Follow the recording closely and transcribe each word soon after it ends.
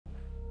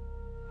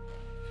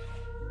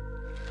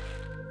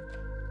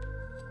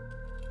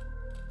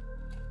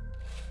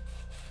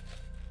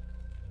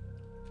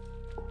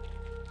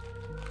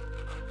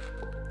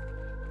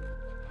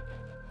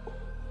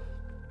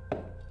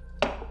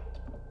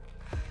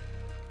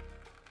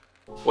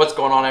What's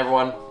going on,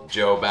 everyone?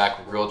 Joe back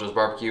with Real Joe's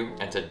Barbecue,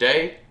 and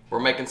today we're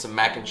making some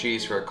mac and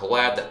cheese for a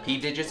collab that P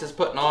Digits is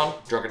putting on.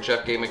 Drunken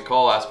Chef gave me a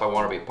call, asked if I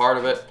want to be a part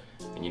of it,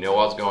 and you know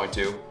I was going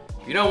to.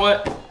 You know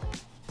what?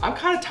 I'm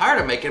kind of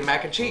tired of making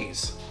mac and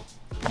cheese.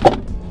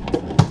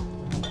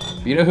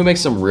 You know who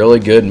makes some really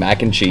good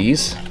mac and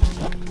cheese?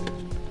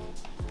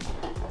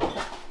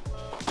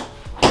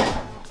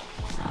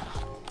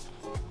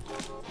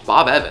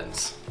 Bob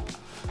Evans.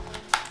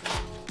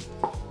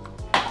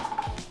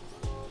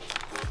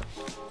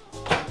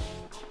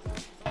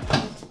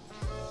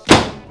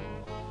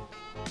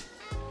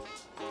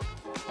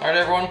 Alright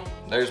everyone,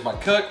 there's my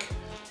cook.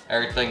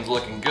 Everything's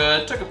looking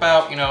good. Took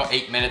about,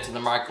 8 minutes in the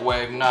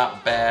microwave,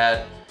 not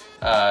bad.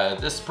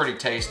 This is pretty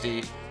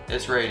tasty.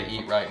 It's ready to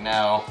eat right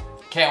now.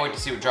 Can't wait to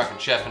see what Drunken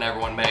Chef and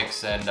everyone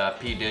makes, and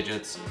P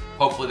Digits.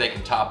 Hopefully they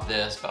can top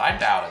this, but I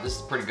doubt it. This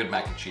is pretty good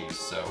mac and cheese,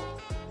 so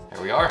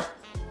here we are.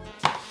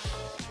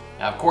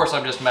 Now of course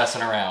I'm just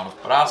messing around,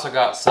 but I also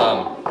got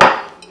some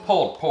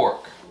pulled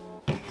pork,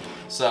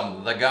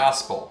 some The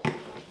Gospel,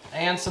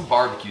 and some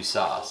barbecue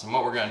sauce. And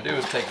what we're gonna do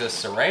is take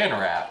this saran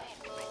wrap,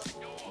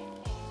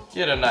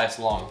 get a nice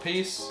long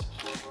piece,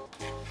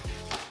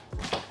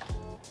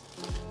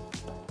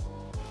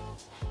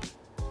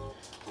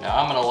 now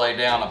I'm gonna lay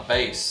down a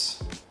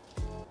base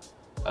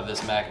of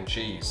this mac and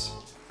cheese.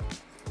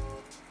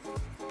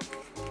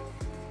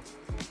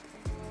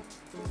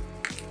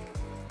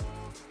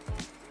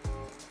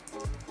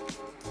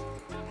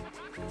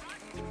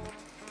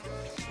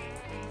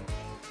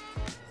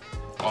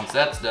 Once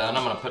that's done,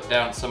 I'm gonna put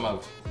down some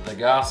of The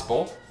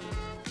Gospel,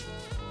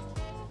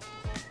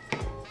 a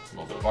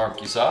little bit of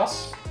barbecue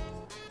sauce,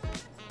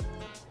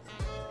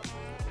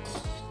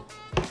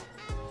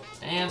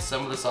 and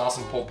some of this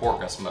awesome pulled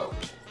pork I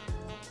smoked.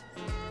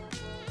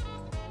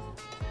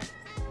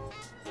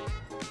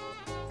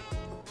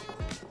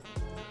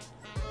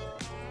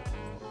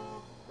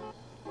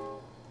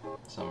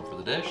 Some for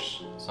the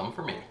dish, some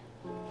for me.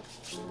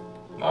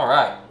 All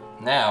right,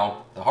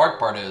 now the hard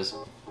part is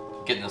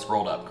getting this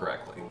rolled up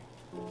correctly.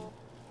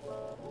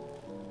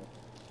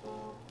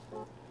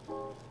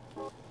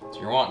 So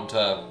you're wanting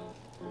to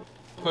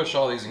push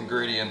all these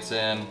ingredients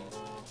in,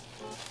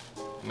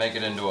 make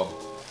it into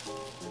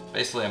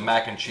basically a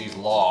mac and cheese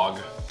log,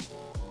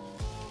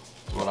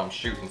 is what I'm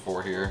shooting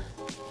for here.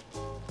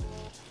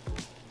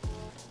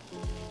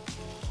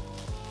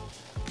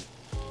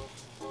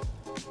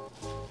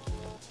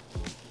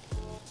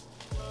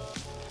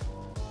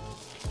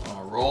 I'm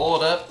gonna roll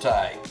it up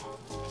tight.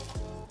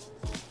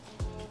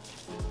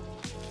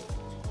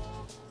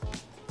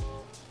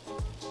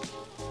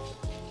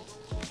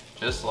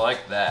 Just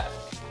like that.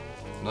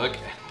 Look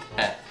at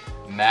that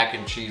mac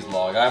and cheese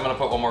log. I'm gonna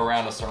put one more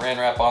round of saran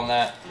wrap on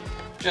that.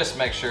 Just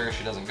make sure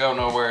she doesn't go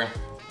nowhere.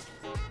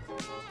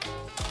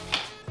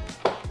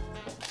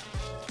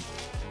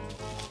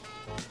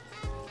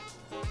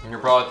 And you're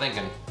probably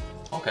thinking,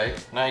 okay,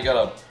 now you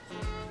got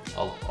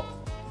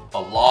a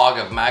log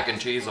of mac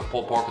and cheese with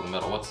pulled pork in the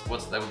middle.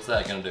 What's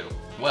that gonna do?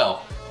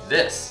 Well,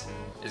 this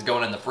is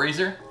going in the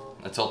freezer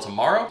until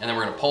tomorrow, and then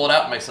we're gonna pull it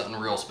out and make something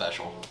real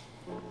special.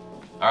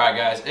 All right,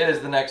 guys, it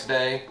is the next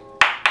day.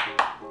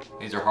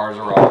 These are hard as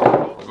a rock.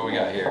 Look what we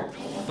got here.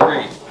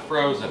 3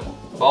 frozen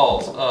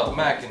balls of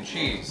mac and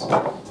cheese.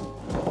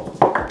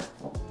 But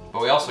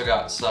we also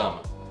got some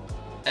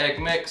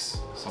egg mix,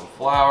 some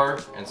flour,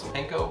 and some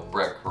panko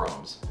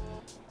breadcrumbs.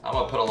 I'm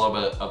gonna put a little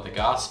bit of The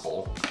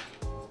Gospel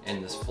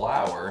in this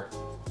flour,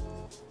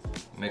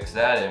 mix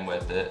that in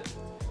with it,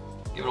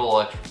 give it a little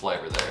extra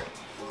flavor there.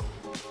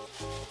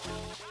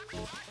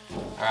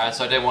 All right,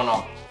 so I did one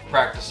on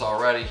practice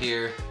already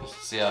here. Let's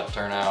see how it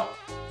turned out.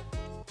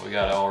 We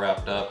got it all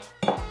wrapped up.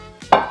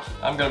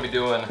 I'm gonna be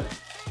doing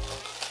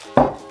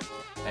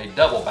a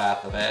double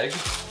bath of egg.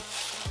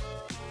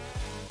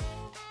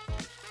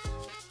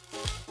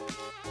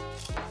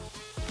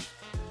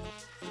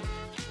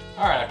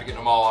 All right, after getting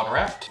them all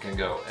unwrapped, you can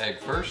go egg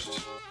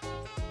first,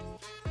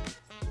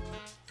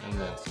 and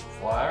then some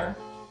flour.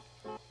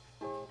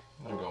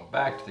 I'm going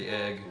back to the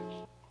egg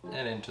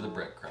and into the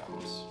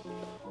breadcrumbs.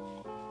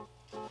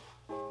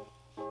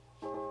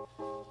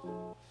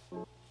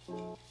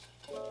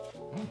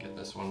 Get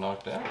this one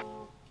knocked out.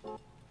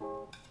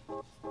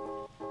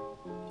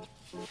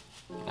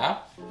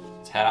 Now,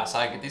 let's head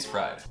outside and get these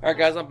fried. All right,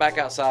 guys, I'm back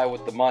outside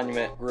with the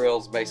Monument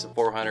Grill's Mesa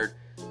 400.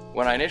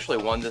 When I initially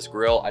won this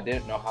grill, I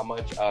didn't know how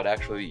much I would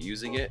actually be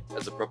using it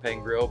as a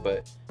propane grill,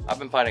 but I've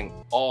been finding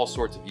all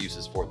sorts of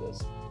uses for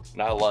this,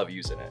 and I love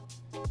using it.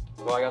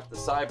 So I got the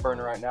side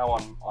burner right now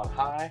on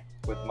high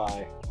with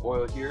my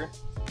oil here.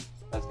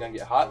 That's gonna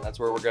get hot. That's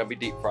where we're gonna be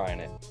deep frying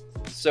it.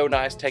 So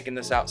nice taking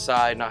this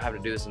outside, not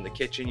having to do this in the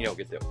kitchen. You don't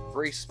get the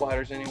grease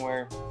splatters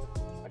anywhere.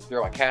 I can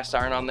throw my cast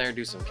iron on there,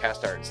 do some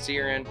cast iron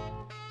searing.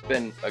 It's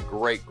been a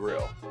great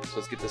grill. So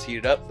let's get this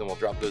heated up, then we'll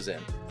drop those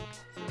in.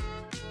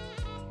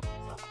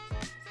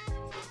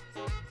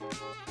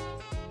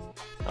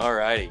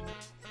 Alrighty,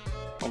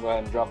 I'm gonna go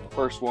ahead and drop the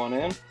first one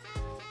in.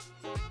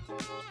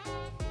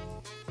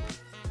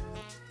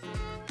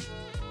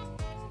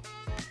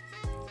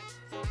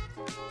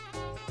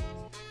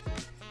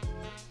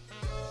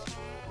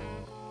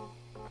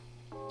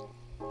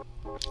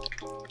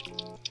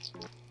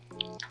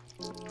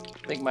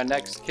 I think my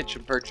next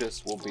kitchen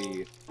purchase will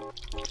be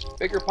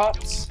bigger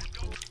pots.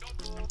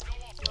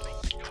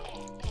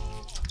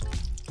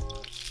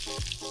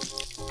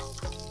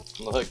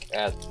 Look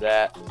at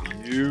that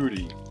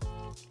beauty.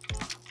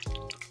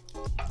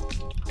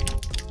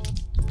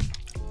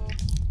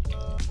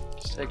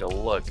 Just take a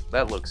look.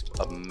 That looks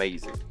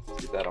amazing.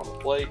 Let's get that on the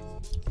plate.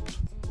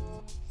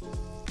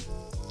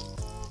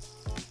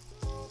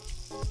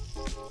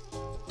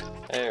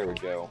 There we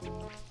go.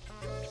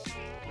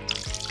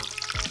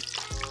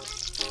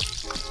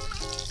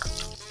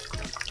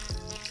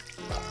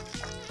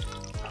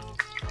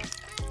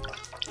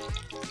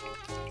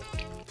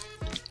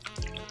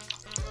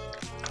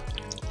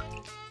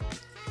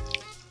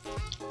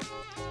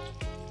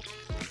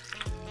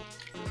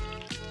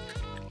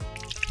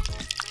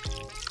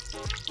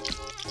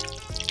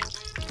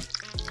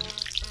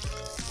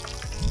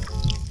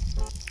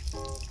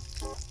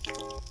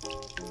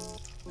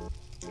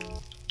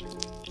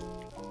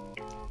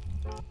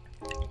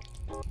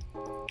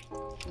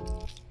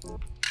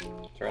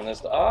 Turn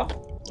this to off.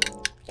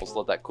 Let's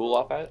let that cool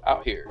off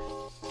out here.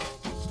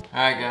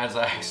 Alright guys,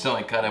 I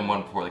accidentally cut in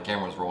one before the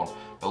camera was rolling,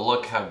 but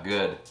look how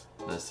good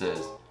this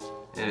is.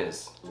 It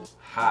is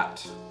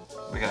hot.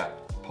 We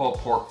got pulled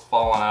pork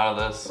falling out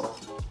of this.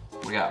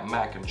 We got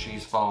mac and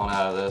cheese falling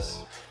out of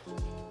this.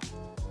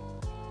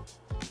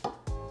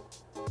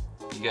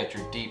 You got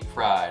your deep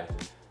fried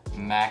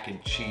mac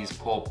and cheese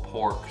pulled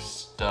pork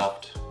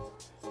stuffed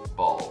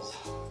balls.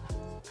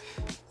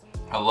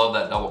 I love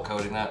that double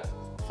coating, that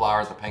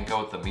flour, the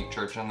panko with the meat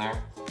church in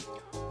there.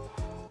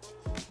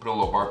 Put a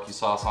little barbecue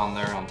sauce on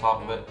there on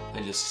top of it.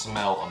 They just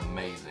smell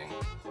amazing.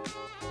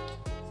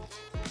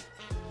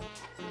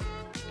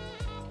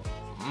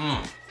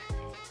 Mmm.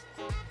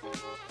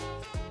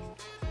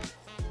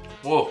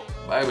 Whoa,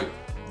 baby,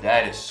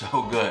 that is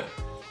so good.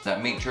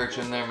 That meat church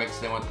in there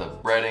mixed in with the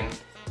breading,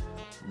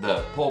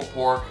 the pulled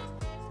pork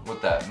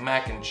with that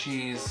mac and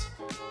cheese.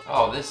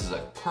 Oh, this is a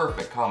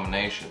perfect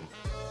combination.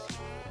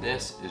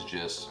 This is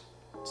just,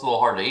 it's a little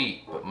hard to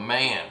eat, but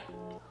man.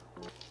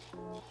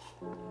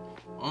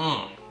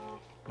 Mmm.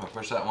 I'll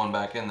push that one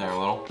back in there a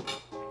little.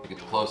 Get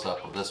the close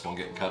up of this one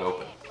getting cut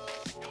open.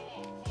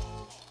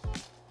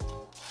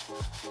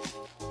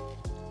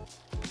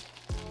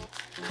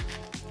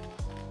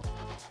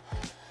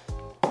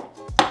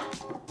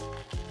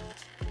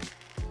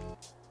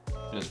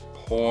 Just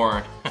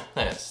pouring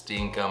that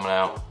steam coming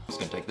out. I'm just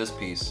gonna take this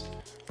piece,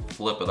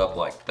 flip it up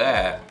like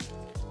that.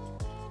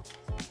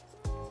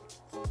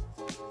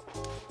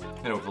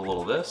 Hit it with a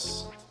little of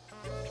this.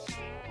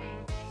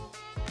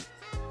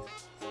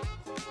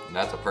 And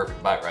that's a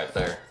perfect bite right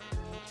there.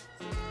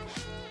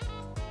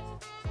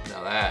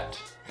 Now that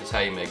is how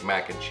you make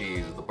mac and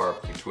cheese with a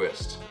barbecue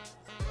twist.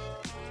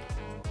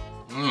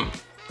 Mmm.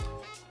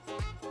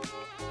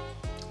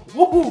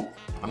 Woohoo!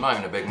 I'm not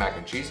even a big mac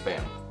and cheese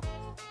fan.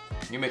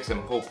 You mix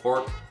in pulled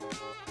pork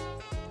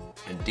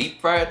and deep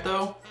fry it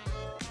though,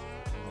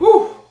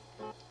 whew,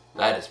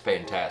 that is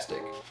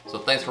fantastic. So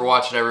thanks for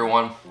watching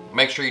everyone.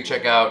 Make sure you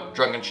check out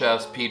Drunken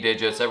Chefs, P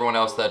Digits, everyone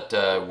else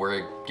that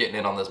we're getting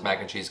in on this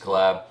mac and cheese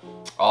collab.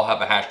 I'll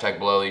have a hashtag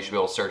below. You should be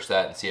able to search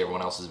that and see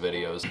everyone else's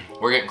videos.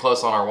 We're getting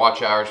close on our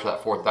watch hours for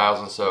that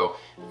 4,000, so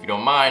if you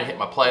don't mind, hit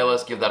my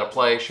playlist, give that a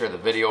play, share the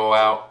video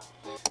out,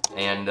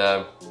 and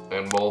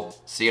we'll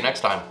see you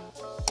next time.